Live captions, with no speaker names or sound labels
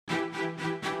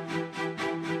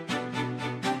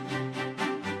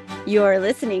You're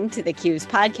listening to the Q's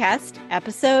Podcast,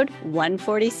 episode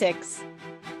 146.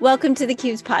 Welcome to the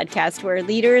Q's Podcast, where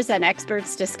leaders and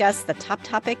experts discuss the top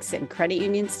topics in credit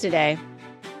unions today.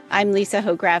 I'm Lisa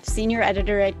Hograff, Senior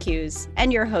Editor at Q's,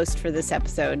 and your host for this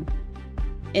episode.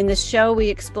 In this show, we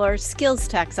explore skills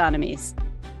taxonomies,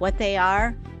 what they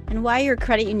are, and why your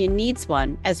credit union needs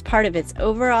one as part of its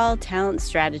overall talent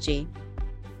strategy.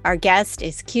 Our guest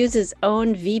is Q's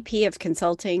own VP of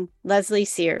Consulting, Leslie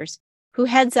Sears, who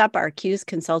heads up our Q's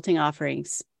consulting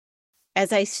offerings.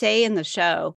 As I say in the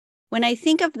show, when I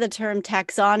think of the term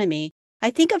taxonomy,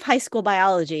 I think of high school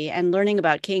biology and learning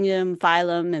about kingdom,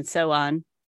 phylum, and so on.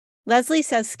 Leslie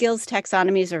says skills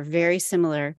taxonomies are very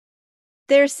similar.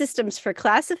 They're systems for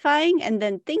classifying and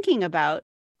then thinking about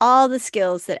all the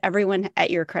skills that everyone at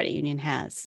your credit union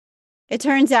has. It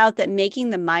turns out that making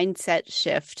the mindset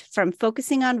shift from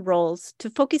focusing on roles to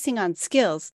focusing on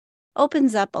skills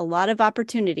opens up a lot of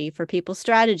opportunity for people's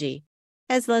strategy,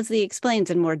 as Leslie explains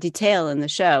in more detail in the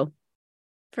show.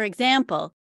 For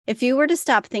example, if you were to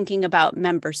stop thinking about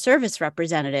member service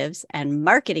representatives and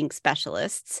marketing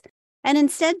specialists, and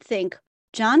instead think,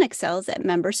 John excels at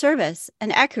member service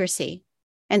and accuracy,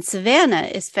 and Savannah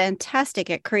is fantastic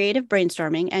at creative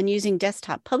brainstorming and using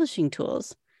desktop publishing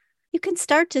tools, you can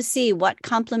start to see what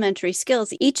complementary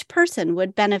skills each person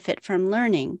would benefit from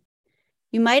learning.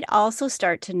 You might also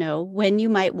start to know when you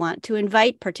might want to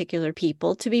invite particular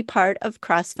people to be part of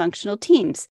cross-functional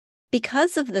teams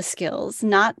because of the skills,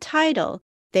 not title,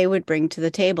 they would bring to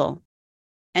the table.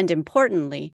 And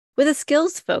importantly, with a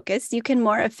skills focus, you can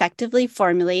more effectively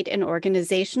formulate an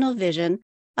organizational vision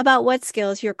about what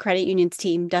skills your credit union's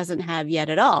team doesn't have yet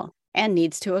at all and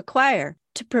needs to acquire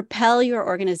to propel your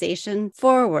organization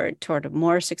forward toward a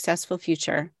more successful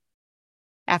future.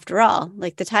 After all,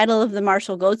 like the title of the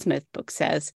Marshall Goldsmith book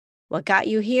says, what got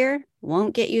you here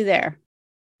won't get you there.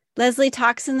 Leslie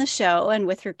talks in the show and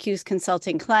with her Q's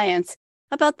consulting clients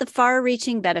about the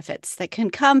far-reaching benefits that can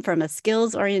come from a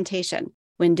skills orientation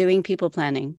when doing people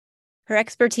planning. Her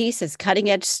expertise is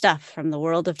cutting-edge stuff from the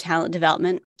world of talent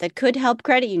development that could help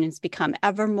credit unions become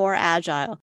ever more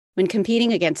agile when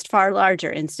competing against far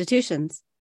larger institutions.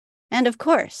 And of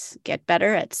course, get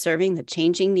better at serving the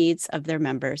changing needs of their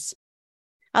members.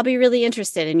 I'll be really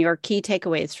interested in your key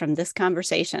takeaways from this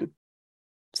conversation.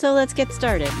 So let's get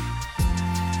started.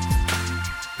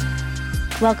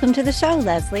 Welcome to the show,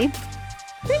 Leslie.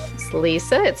 Thanks,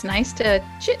 Lisa. It's nice to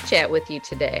chit-chat with you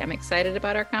today. I'm excited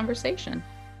about our conversation.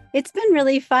 It's been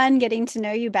really fun getting to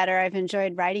know you better. I've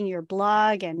enjoyed writing your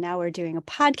blog, and now we're doing a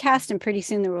podcast, and pretty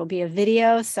soon there will be a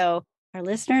video. So our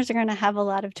listeners are going to have a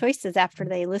lot of choices after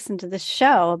they listen to this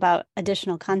show about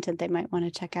additional content they might want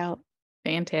to check out.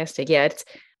 Fantastic. Yeah,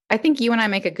 I think you and I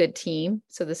make a good team,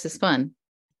 so this is fun.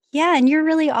 Yeah, and you're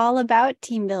really all about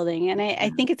team building. And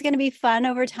I think it's going to be fun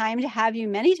over time to have you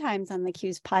many times on the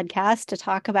Q's podcast to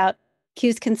talk about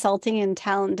Q's consulting and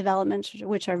talent development,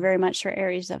 which are very much your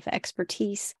areas of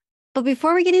expertise. But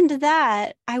before we get into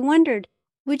that, I wondered,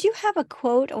 would you have a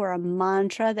quote or a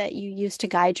mantra that you use to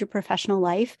guide your professional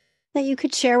life that you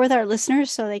could share with our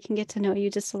listeners so they can get to know you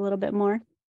just a little bit more?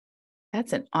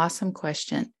 That's an awesome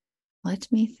question.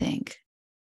 Let me think.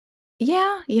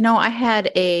 Yeah, I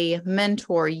had a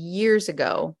mentor years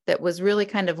ago that was really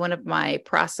kind of one of my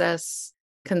process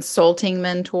consulting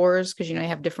mentors, because, you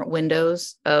have different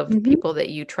windows of people that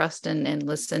you trust and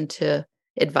listen to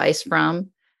advice from.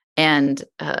 And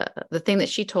the thing that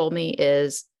she told me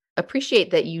is appreciate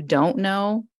that you don't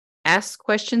know, ask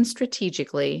questions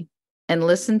strategically, and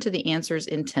listen to the answers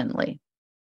intently.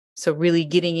 So really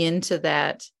getting into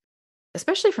that,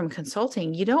 especially from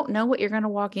consulting, you don't know what you're going to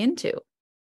walk into.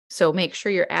 So make sure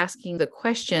you're asking the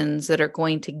questions that are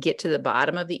going to get to the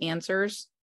bottom of the answers,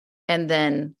 and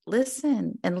then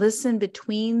listen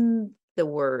between the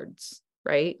words,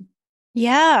 right?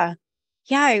 Yeah.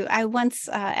 Yeah. I once,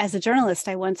 as a journalist,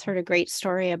 I once heard a great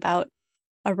story about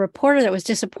a reporter that was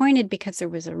disappointed because there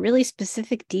was a really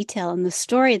specific detail in the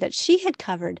story that she had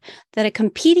covered that a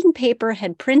competing paper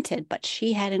had printed, but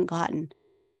she hadn't gotten.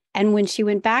 And when she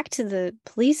went back to the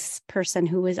police person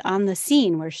who was on the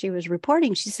scene where she was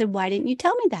reporting, she said, why didn't you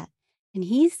tell me that? And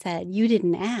he said, you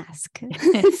didn't ask. So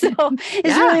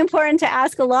it's really important to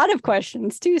ask a lot of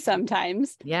questions too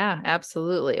sometimes. Yeah,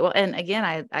 absolutely. Well, and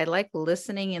again, I like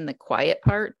listening in the quiet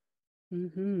part,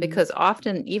 because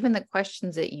often even the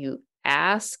questions that you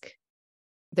ask,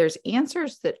 there's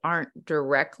answers that aren't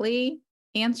directly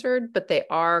answered, but they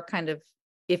are kind of,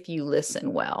 if you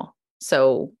listen well.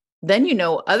 So then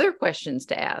other questions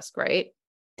to ask, right?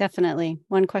 Definitely.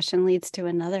 One question leads to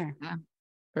another. Yeah.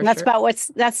 For And that's sure. about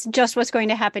that's just what's going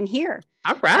to happen here.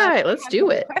 All right, let's I have do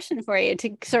one it. question for you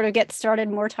to sort of get started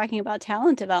more talking about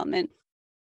talent development.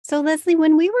 So, Leslie,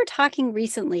 when we were talking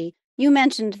recently, you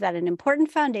mentioned that an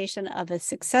important foundation of a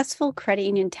successful credit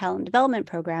union talent development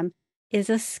program is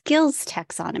a skills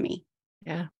taxonomy.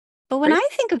 Yeah. But when Great.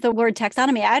 I think of the word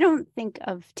taxonomy, I don't think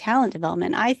of talent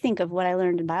development. I think of what I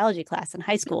learned in biology class in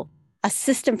high school, a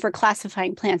system for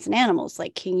classifying plants and animals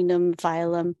like kingdom,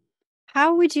 phylum.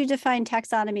 How would you define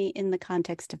taxonomy in the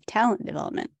context of talent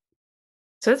development?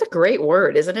 So that's a great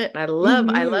word, isn't it? And I love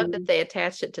that Mm-hmm. they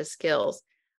attached it to skills.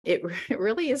 It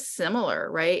really is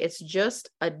similar, right? It's just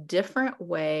a different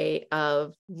way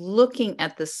of looking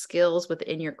at the skills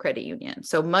within your credit union.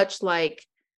 So much like,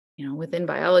 within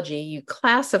biology, you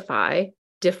classify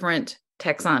different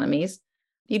taxonomies,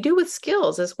 you do with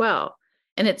skills as well.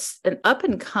 And it's an up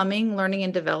and coming learning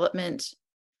and development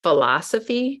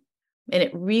philosophy. And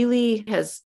it really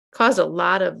has caused a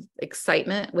lot of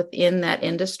excitement within that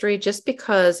industry just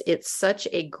because it's such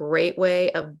a great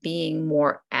way of being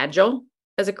more agile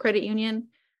as a credit union,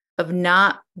 of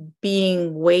not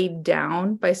being weighed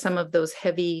down by some of those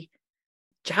heavy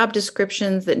job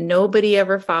descriptions that nobody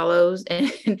ever follows.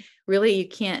 And really,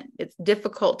 it's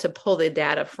difficult to pull the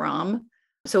data from.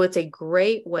 So it's a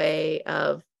great way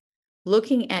of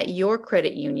looking at your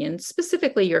credit union,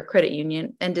 specifically your credit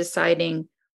union, and deciding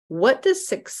what does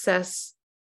success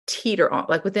teeter on,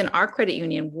 like within our credit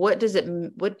union, what does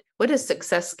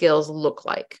success skills look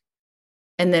like?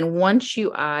 And then once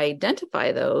you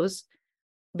identify those,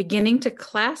 beginning to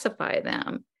classify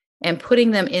them and putting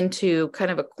them into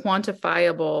kind of a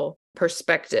quantifiable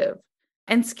perspective.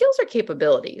 And skills are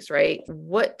capabilities, right?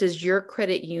 What does your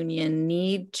credit union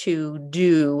need to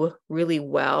do really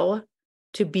well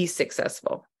to be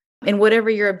successful in whatever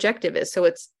your objective is? So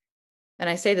and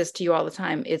I say this to you all the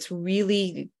time, it's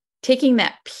really taking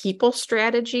that people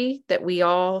strategy that we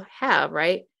all have,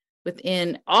 right?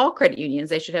 Within all credit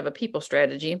unions, they should have a people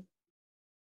strategy,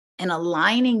 and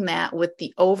aligning that with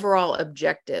the overall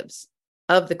objectives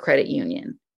of the credit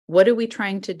union. What are we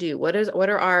trying to do? What is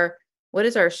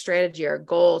our strategy, our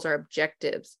goals, our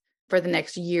objectives for the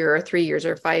next year or 3 years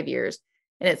or 5 years?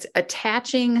 And it's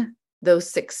attaching those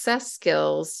success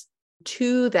skills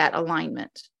to that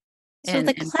alignment. So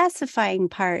the classifying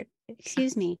part,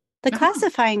 the uh-huh.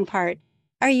 classifying part,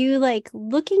 are you like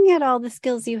looking at all the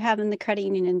skills you have in the credit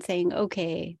union and saying,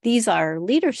 okay, these are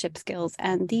leadership skills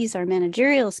and these are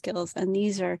managerial skills and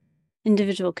these are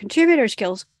individual contributor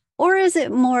skills? Or is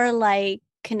it more like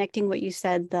connecting what you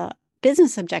said, the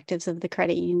business objectives of the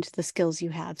credit union to the skills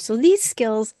you have? So these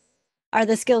skills are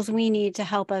the skills we need to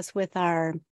help us with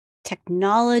our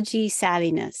technology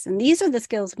savviness. And these are the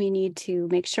skills we need to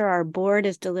make sure our board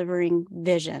is delivering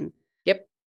vision. Yep.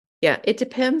 Yeah. It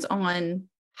depends on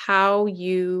how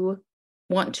you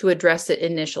want to address it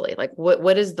initially. Like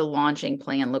what does the launching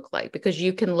plan look like? Because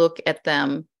you can look at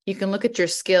your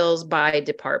skills by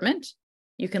department.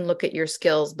 You can look at your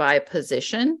skills by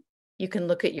position. You can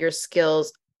look at your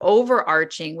skills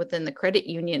overarching within the credit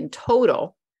union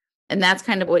total. And that's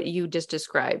kind of what you just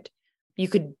described. You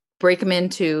could break them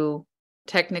into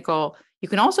technical. You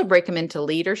can also break them into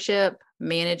leadership,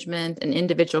 management, and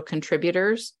individual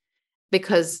contributors,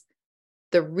 because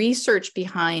the research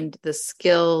behind the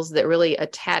skills that really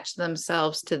attach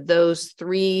themselves to those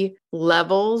 3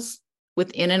 levels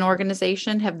within an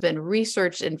organization have been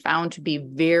researched and found to be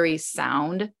very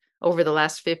sound over the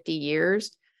last 50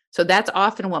 years. So that's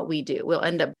often what we do. We'll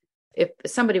end up, if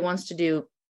somebody wants to do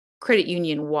credit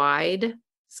union wide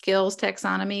skills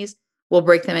taxonomies, we'll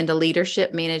break them into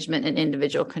leadership, management, and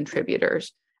individual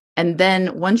contributors. And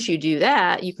then once you do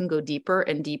that, you can go deeper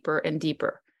and deeper and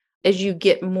deeper. As you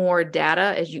get more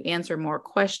data, as you answer more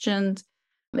questions,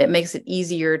 it makes it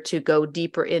easier to go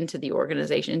deeper into the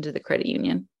organization, into the credit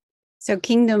union. So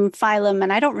kingdom, phylum,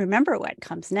 and I don't remember what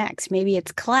comes next. Maybe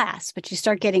it's class, but you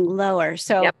start getting lower.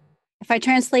 So Yep. If I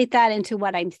translate that into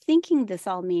what I'm thinking this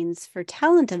all means for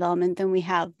talent development, then we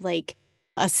have like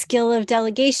a skill of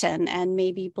delegation. And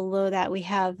maybe below that, we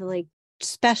have like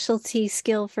specialty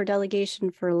skill for delegation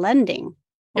for lending,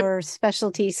 Yep. or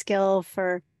specialty skill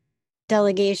for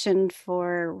delegation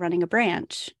for running a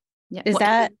branch. Yeah. Is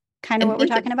that kind of what we're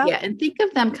talking about? Yeah. And think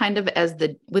of them kind of as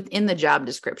within the job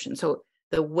description. So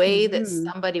the way that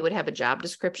somebody would have a job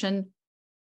description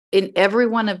in every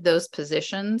one of those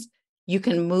positions, you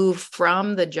can move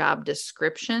from the job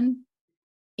description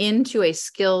into a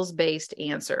skills-based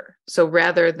answer. So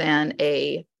rather than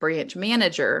a branch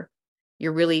manager,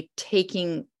 you're really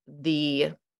taking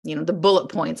the bullet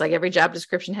points, like every job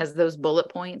description has those bullet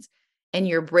points, and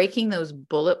you're breaking those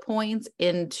bullet points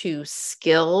into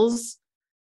skills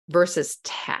versus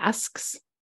tasks.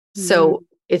 So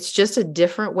it's just a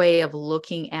different way of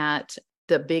looking at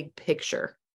the big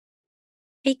picture.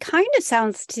 It kind of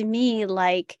sounds to me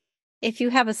like if you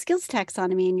have a skills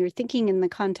taxonomy and you're thinking in the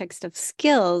context of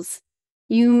skills,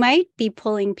 you might be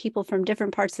pulling people from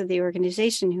different parts of the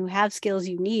organization who have skills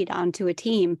you need onto a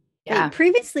team that you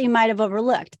previously might have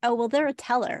overlooked. Oh, well, they're a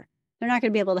teller. They're not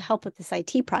going to be able to help with this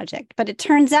IT project. But it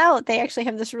turns out they actually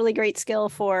have this really great skill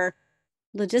for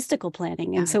logistical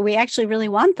planning. And so we actually really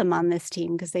want them on this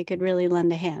team because they could really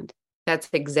lend a hand. That's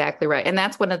exactly right. And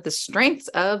that's one of the strengths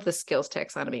of the skills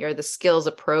taxonomy or the skills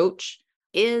approach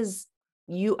is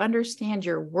you understand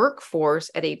your workforce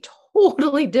at a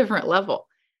totally different level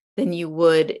than you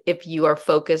would if you are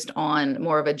focused on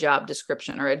more of a job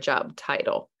description or a job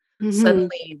title.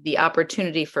 Suddenly the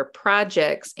opportunity for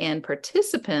projects and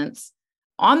participants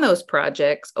on those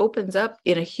projects opens up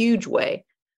in a huge way.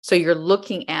 So you're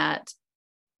looking at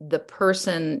the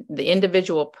person, the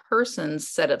individual person's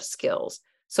set of skills.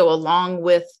 So along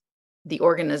with the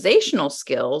organizational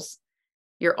skills,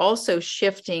 you're also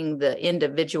shifting the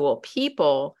individual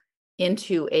people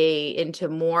into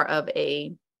more of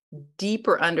a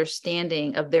deeper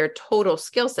understanding of their total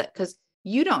skill set, because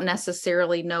you don't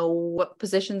necessarily know what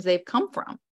positions they've come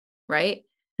from, right?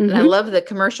 And I love the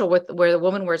commercial where the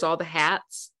woman wears all the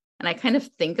hats. And I kind of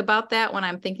think about that when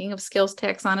I'm thinking of skills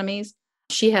taxonomies.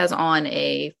 She has on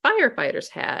a firefighter's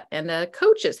hat and a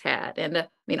coach's hat. And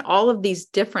all of these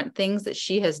different things that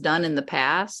she has done in the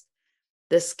past.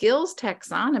 The skills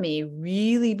taxonomy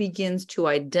really begins to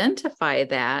identify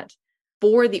that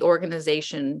for the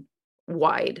organization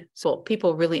wide. So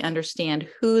people really understand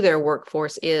who their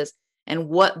workforce is and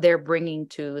what they're bringing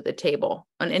to the table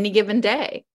on any given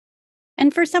day.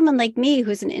 And for someone like me,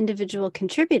 who's an individual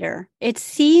contributor, it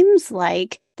seems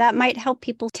like that might help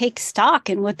people take stock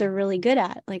in what they're really good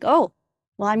at. Like, oh,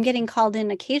 well, I'm getting called in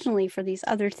occasionally for these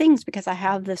other things because I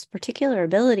have this particular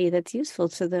ability that's useful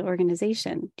to the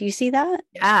organization. Do you see that?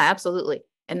 Yeah, absolutely.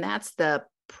 And that's the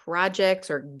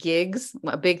projects or gigs.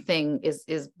 A big thing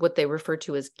is what they refer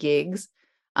to as gigs.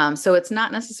 So it's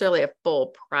not necessarily a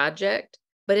full project,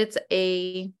 but it's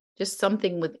just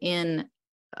something within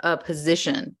a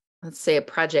position. Let's say a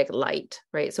project light,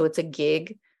 right? So it's a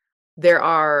gig. There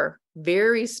are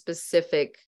very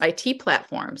specific IT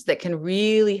platforms that can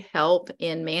really help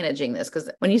in managing this. Because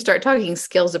when you start talking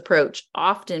skills approach,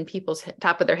 often people's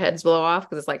top of their heads blow off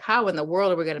because it's like, how in the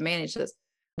world are we going to manage this?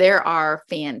 There are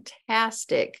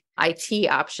fantastic IT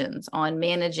options on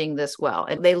managing this well.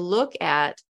 And they look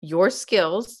at your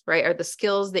skills, right? Are the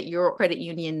skills that your credit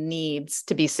union needs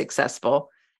to be successful.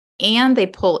 And they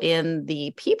pull in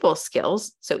the people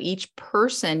skills. So each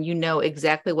person, you know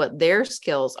exactly what their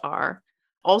skills are.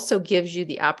 Also gives you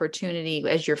the opportunity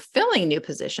as you're filling new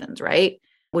positions, right?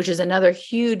 Which is another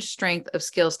huge strength of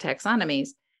skills taxonomies.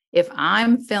 If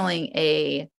I'm filling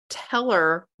a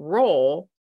teller role,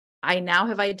 I now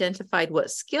have identified what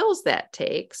skills that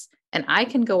takes, and I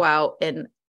can go out and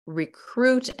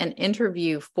recruit and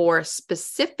interview for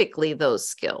specifically those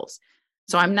skills.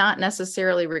 So I'm not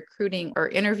necessarily recruiting or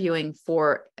interviewing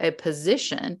for a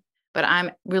position, but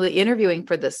I'm really interviewing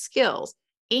for the skills.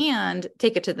 And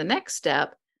take it to the next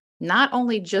step, not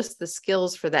only just the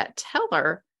skills for that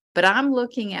teller, but I'm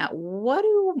looking at what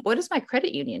does my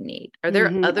credit union need? Are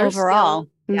there other overall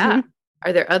skills? Yeah.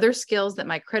 Are there other skills that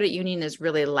my credit union is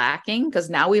really lacking? Because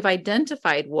now we've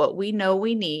identified what we know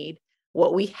we need,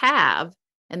 what we have,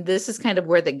 and this is kind of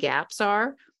where the gaps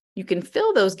are. You can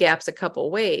fill those gaps a couple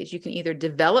of ways. You can either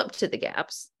develop to the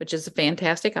gaps, which is a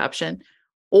fantastic option,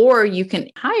 or you can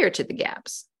hire to the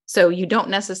gaps. So you don't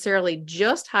necessarily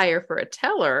just hire for a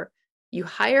teller, you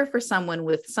hire for someone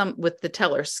with the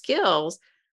teller skills,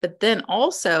 but then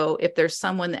also if there's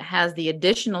someone that has the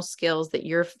additional skills that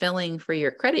you're filling for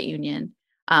your credit union,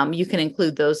 you can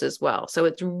include those as well. So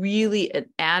it's really an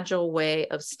agile way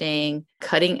of staying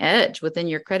cutting edge within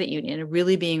your credit union and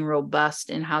really being robust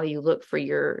in how you look for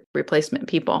your replacement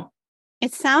people.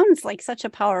 It sounds like such a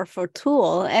powerful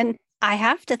tool. And I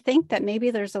have to think that maybe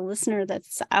there's a listener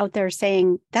that's out there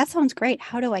saying, that sounds great.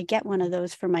 How do I get one of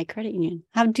those for my credit union?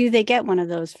 How do they get one of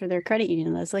those for their credit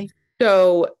union, Leslie?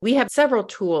 So we have several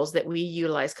tools that we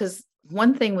utilize because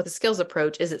one thing with the skills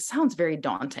approach is it sounds very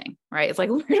daunting, right? It's like,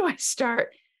 where do I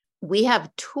start? We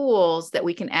have tools that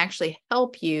we can actually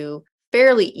help you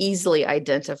fairly easily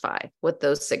identify what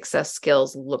those success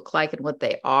skills look like and what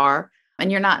they are.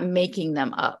 And you're not making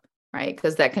them up, right?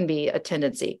 Because that can be a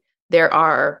tendency. There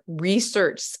are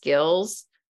research skills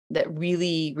that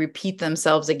really repeat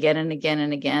themselves again and again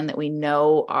and again that we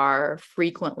know are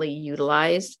frequently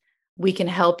utilized. we can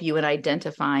help you in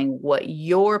identifying what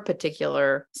your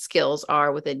particular skills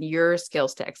are within your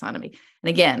skills taxonomy. And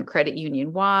again, credit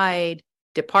union wide,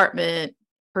 department,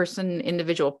 person,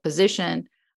 individual position,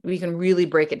 we can really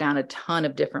break it down a ton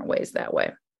of different ways that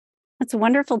way. It's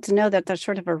wonderful to know that there's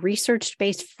sort of a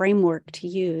research-based framework to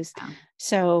use. Yeah.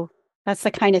 So that's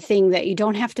the kind of thing that you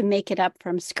don't have to make it up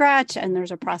from scratch, and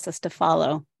there's a process to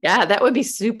follow. Yeah, that would be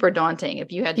super daunting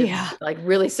if you had to Yeah. like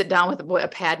really sit down with a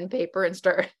pad and paper and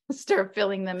start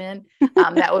filling them in.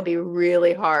 That would be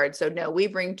really hard. So no, we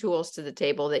bring tools to the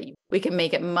table that we can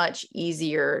make it much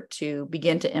easier to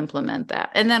begin to implement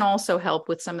that. And then also help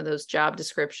with some of those job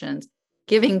descriptions,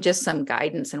 giving just some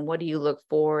guidance and what do you look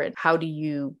for and how do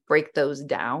you break those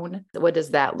down? What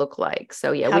does that look like?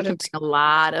 So yeah, we can bring a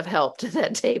lot of help to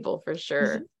that table for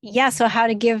sure. Yeah. So how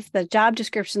to give the job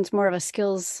descriptions more of a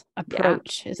skills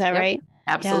approach. Is that right?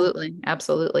 Absolutely. Yeah.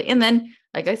 Absolutely. And then,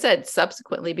 like I said,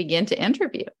 subsequently begin to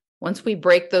interview. Once we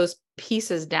break those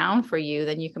pieces down for you,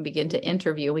 then you can begin to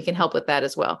interview. We can help with that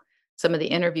as well. Some of the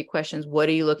interview questions, what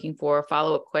are you looking for?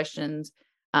 Follow-up questions,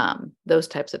 those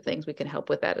types of things. We can help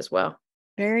with that as well.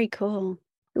 Very cool.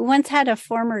 We once had a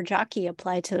former jockey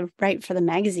apply to write for the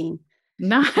magazine.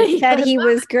 Nice. He said he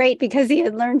was great because he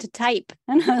had learned to type.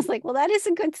 And I was like, well, that is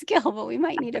a good skill, but we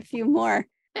might need a few more.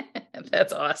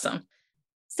 That's awesome.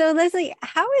 So Leslie,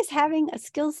 how is having a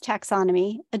skills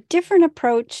taxonomy a different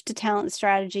approach to talent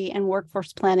strategy and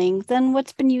workforce planning than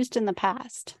what's been used in the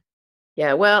past?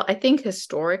 Yeah, well, I think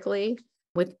historically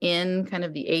within kind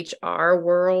of the HR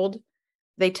world,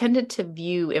 they tended to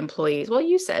view employees, well,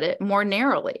 you said it, more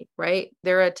narrowly, right?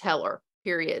 They're a teller,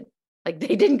 period. Like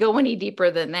they didn't go any deeper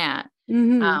than that.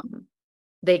 Mm-hmm.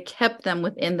 They kept them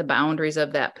within the boundaries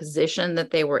of that position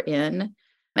that they were in.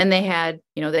 And they had,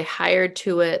 they hired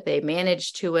to it, they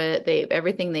managed to it,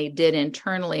 everything they did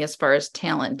internally as far as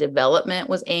talent development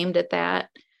was aimed at that.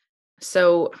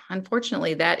 So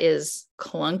unfortunately, that is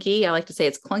clunky. I like to say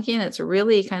it's clunky, and it's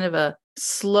really kind of a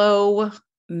slow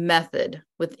method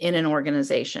within an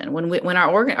organization. When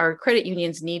our credit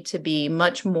unions need to be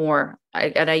much more,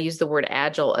 and I use the word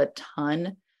agile a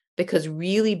ton, because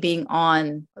really being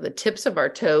on the tips of our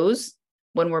toes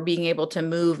when we're being able to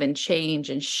move and change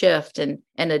and shift and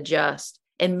adjust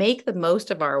and make the most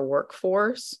of our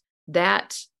workforce,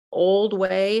 that old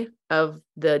way of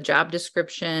the job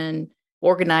description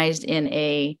organized in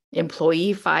a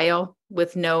employee file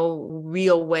with no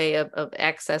real way of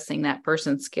accessing that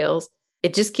person's skills,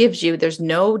 it just gives you, there's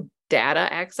no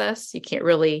data access. You can't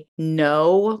really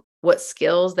know what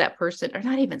skills that person, or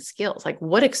not even skills, like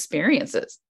what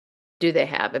experiences do they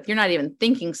have? If you're not even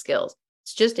thinking skills,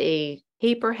 it's just a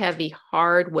paper heavy,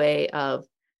 hard way of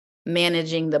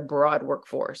managing the broad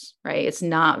workforce, right? It's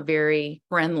not very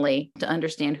friendly to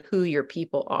understand who your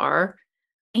people are.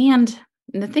 And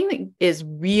the thing that is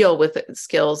real with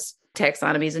skills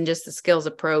taxonomies and just the skills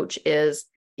approach is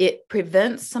it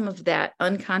prevents some of that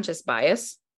unconscious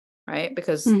bias, right?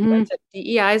 Because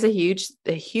DEI is a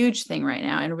huge thing right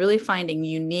now, and really finding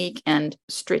unique and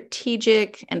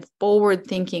strategic and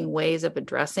forward-thinking ways of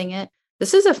addressing it.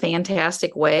 This is a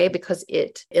fantastic way because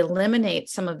it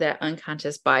eliminates some of that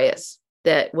unconscious bias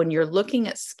that when you're looking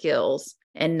at skills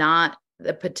and not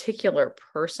the particular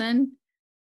person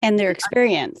and their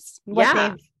experience, what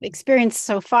they've experienced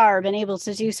so far, been able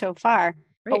to do so far,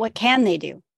 right. But what can they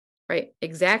do? Right.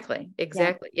 Exactly.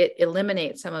 Yeah. It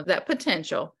eliminates some of that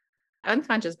potential.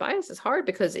 Unconscious bias is hard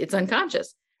because it's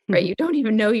unconscious, right? You don't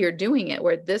even know you're doing it,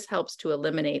 where this helps to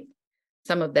eliminate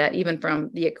some of that even from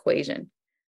the equation.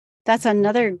 That's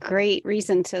another great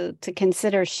reason to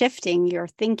consider shifting your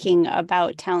thinking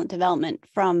about talent development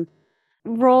from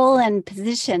role and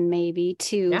position maybe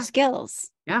to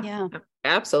skills. Yeah,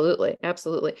 absolutely.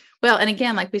 Absolutely. Well, and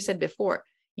again, like we said before,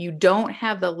 you don't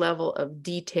have the level of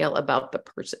detail about the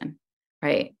person,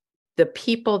 right? The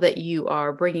people that you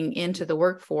are bringing into the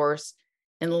workforce,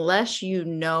 unless you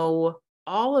know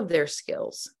all of their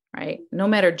skills, right? No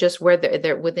matter just where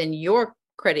they're within your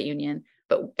credit union,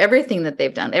 but everything that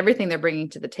they've done, everything they're bringing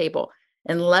to the table,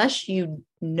 unless you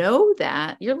know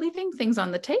that, you're leaving things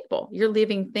on the table. You're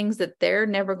leaving things that they're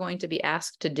never going to be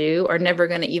asked to do, or you're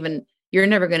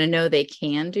never going to know they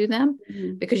can do them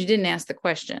because you didn't ask the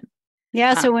question.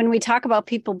 Yeah. So when we talk about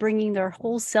people bringing their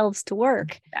whole selves to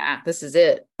work, this is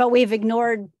it. But we've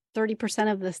ignored 30%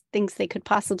 of the things they could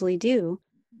possibly do.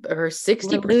 Or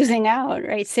 60%. We're losing out,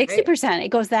 right? 60%. Right? It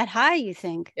goes that high, you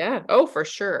think? Yeah. Oh, for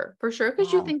sure. For sure.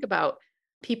 Because you think about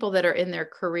people that are in their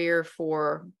career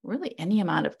for really any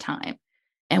amount of time.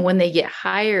 And when they get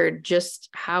hired, just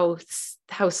how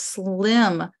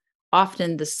slim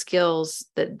often the skills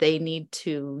that they need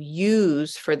to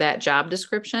use for that job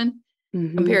description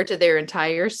compared to their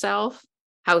entire self,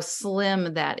 how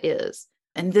slim that is.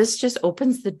 And this just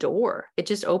opens the door. It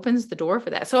just opens the door for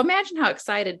that. So imagine how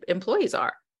excited employees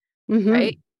are,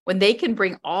 right? When they can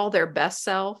bring all their best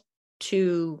self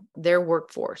to their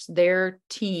workforce, their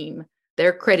team,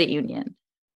 their credit union.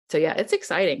 So yeah, it's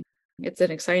exciting. It's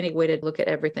an exciting way to look at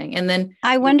everything. And then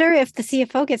I wonder if the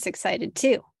CFO gets excited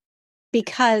too,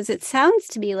 because it sounds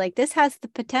to me like this has the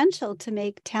potential to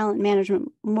make talent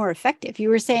management more effective. You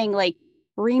were saying like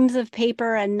reams of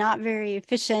paper and not very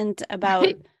efficient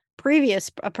about previous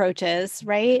approaches,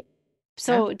 right?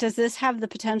 So does this have the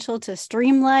potential to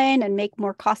streamline and make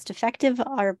more cost effective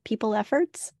our people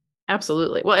efforts?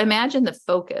 Absolutely. Well, imagine the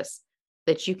focus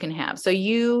that you can have. So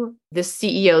you, the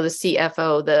CEO, the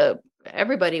CFO,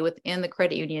 everybody within the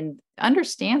credit union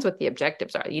understands what the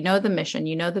objectives are. You know the mission,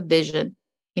 you know the vision,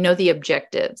 you know the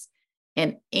objectives,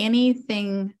 and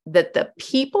anything that the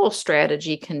people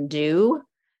strategy can do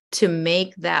to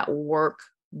make that work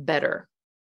better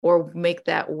or make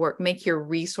your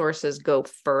resources go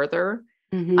further.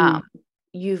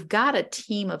 You've got a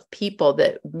team of people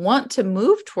that want to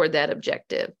move toward that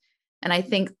objective. And I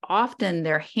think often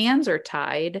their hands are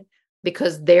tied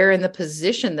because they're in the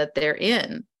position that they're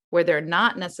in, where they're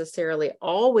not necessarily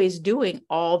always doing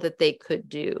all that they could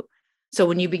do. So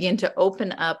when you begin to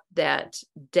open up that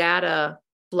data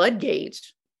floodgate,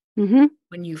 when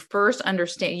you first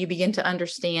understand, you begin to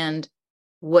understand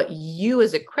what you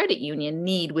as a credit union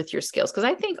need with your skills. Because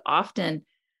I think often,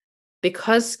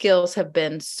 because skills have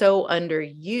been so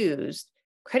underused,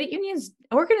 credit unions,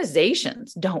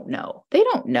 organizations don't know. They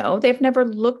don't know. They've never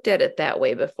looked at it that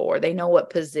way before. They know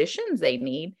what positions they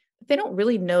need, but they don't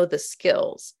really know the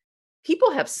skills.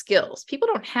 People have skills. People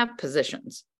don't have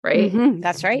positions, right?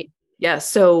 That's right. Yeah.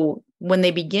 So when they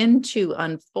begin to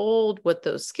unfold what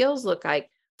those skills look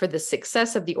like for the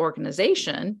success of the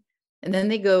organization, and then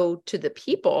they go to the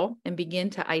people and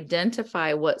begin to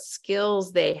identify what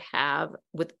skills they have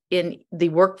within the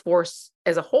workforce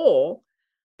as a whole,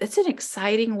 that's an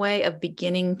exciting way of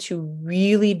beginning to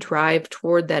really drive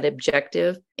toward that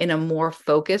objective in a more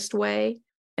focused way.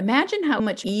 Imagine how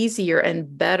much easier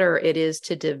and better it is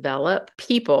to develop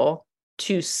people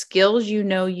to skills you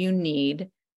know you need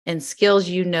and skills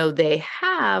you know they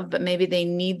have, but maybe they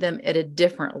need them at a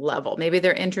different level. Maybe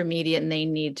they're intermediate and they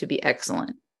need to be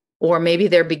excellent. Or maybe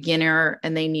they're beginner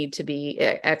and they need to be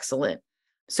excellent.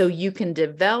 So you can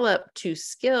develop to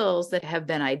skills that have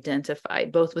been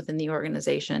identified both within the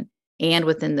organization and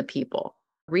within the people.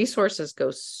 Resources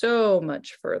go so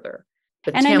much further.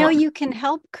 And I know you can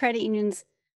help credit unions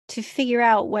to figure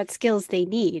out what skills they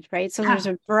need, right? So there's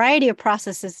a variety of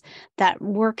processes that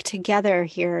work together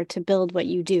here to build what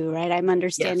you do, right? I'm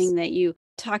understanding that you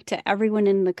talk to everyone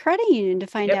in the credit union to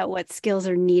find out what skills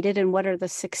are needed and what are the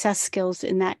success skills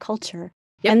in that culture.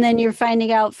 And then you're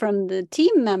finding out from the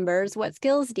team members, what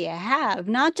skills do you have?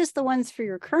 Not just the ones for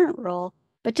your current role,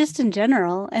 but just in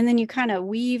general. And then you kind of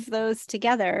weave those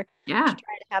together to try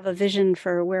to have a vision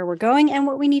for where we're going and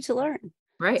what we need to learn.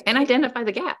 Right. And identify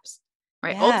the gaps,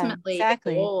 right? Ultimately, the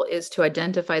goal is to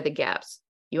identify the gaps.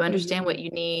 You understand what you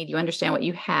need. You understand what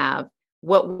you have.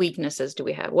 What weaknesses do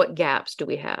we have? What gaps do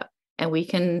we have? And we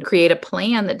can create a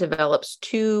plan that develops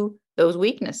to those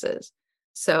weaknesses.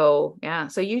 So,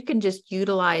 so you can just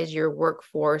utilize your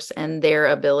workforce and their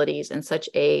abilities in such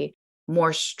a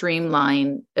more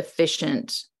streamlined,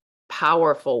 efficient,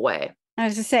 powerful way. I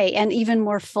was to say, and even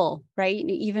more full, right?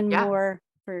 Even more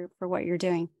for what you're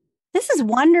doing. This is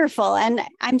wonderful. And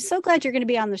I'm so glad you're going to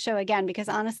be on the show again, because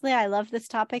honestly, I love this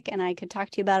topic and I could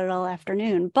talk to you about it all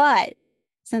afternoon. But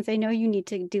since I know you need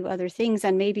to do other things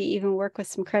and maybe even work with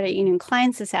some credit union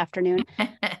clients this afternoon,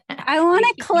 I want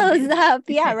to close up.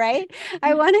 Yeah, right.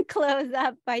 I want to close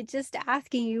up by just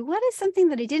asking you, what is something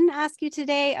that I didn't ask you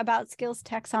today about skills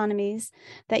taxonomies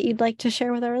that you'd like to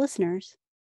share with our listeners?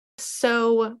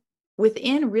 So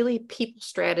within really people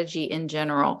strategy in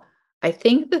general, I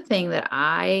think the thing that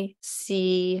I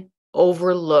see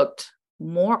overlooked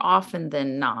more often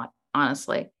than not,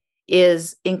 honestly,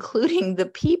 is including the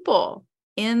people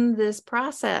in this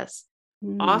process.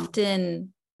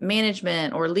 Often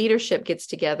management or leadership gets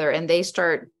together and they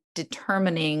start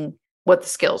determining what the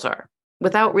skills are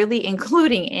without really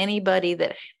including anybody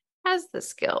that has the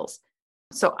skills.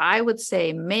 So I would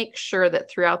say make sure that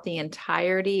throughout the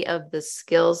entirety of the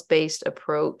skills-based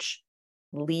approach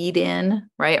lead in,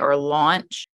 right, or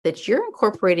launch, that you're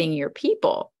incorporating your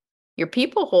people. Your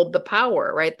people hold the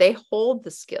power, right? They hold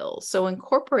the skills. So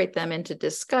incorporate them into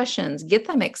discussions, get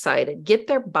them excited, get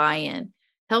their buy-in,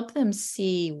 help them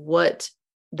see what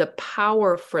the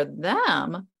power for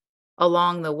them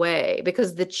along the way,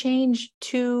 because the change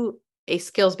to a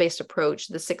skills-based approach,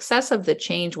 the success of the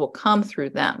change will come through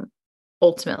them.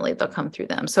 Ultimately, they'll come through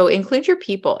them. So include your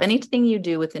people. Anything you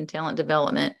do within talent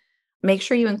development, make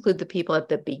sure you include the people at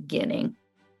the beginning.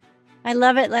 I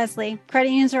love it, Leslie. Credit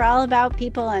unions are all about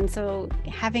people. And so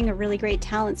having a really great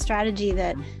talent strategy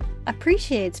that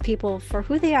appreciates people for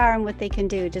who they are and what they can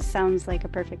do just sounds like a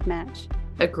perfect match.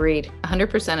 Agreed.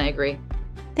 100% I agree.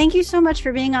 Thank you so much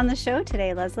for being on the show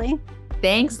today, Leslie.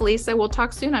 Thanks, Lisa. We'll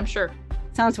talk soon, I'm sure.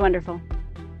 Sounds wonderful.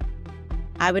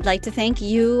 I would like to thank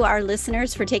you, our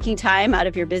listeners, for taking time out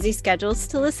of your busy schedules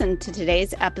to listen to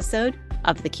today's episode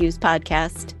of the CUES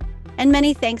podcast. And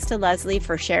many thanks to Leslie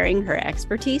for sharing her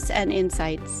expertise and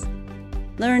insights.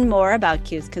 Learn more about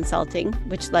CUES Consulting,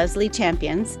 which Leslie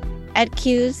champions, at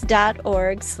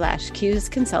cues.org/CUES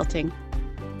Consulting.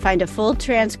 Find a full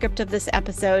transcript of this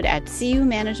episode at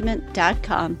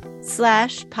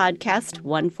cumanagement.com/podcast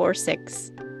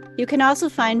 146. You can also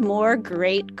find more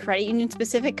great credit union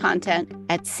specific content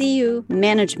at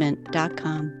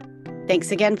cumanagement.com.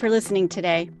 Thanks again for listening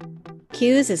today.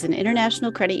 CUES is an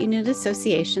international credit union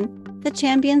association that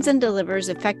champions and delivers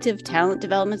effective talent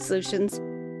development solutions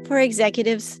for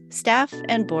executives, staff,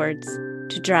 and boards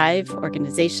to drive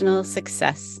organizational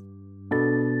success.